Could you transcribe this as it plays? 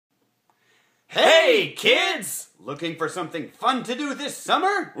Hey, kids! Looking for something fun to do this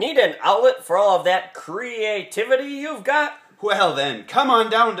summer? Need an outlet for all of that creativity you've got? Well then, come on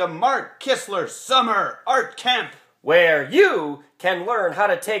down to Mark Kistler's Summer Art Camp, where you can learn how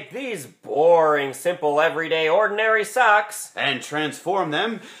to take these boring, simple, everyday, ordinary socks and transform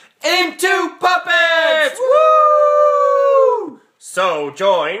them into puppets! Woo! So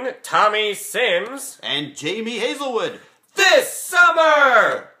join Tommy Sims and Jamie Hazelwood this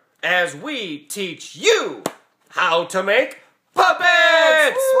summer as we teach you how to make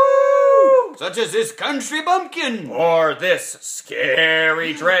puppets! Woo! Such as this country bumpkin, or this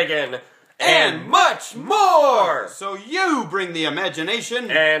scary dragon, and much more! So you bring the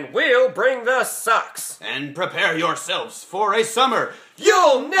imagination, and we'll bring the socks, and prepare yourselves for a summer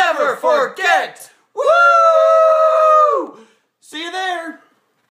you'll never forget! Woo! See you there!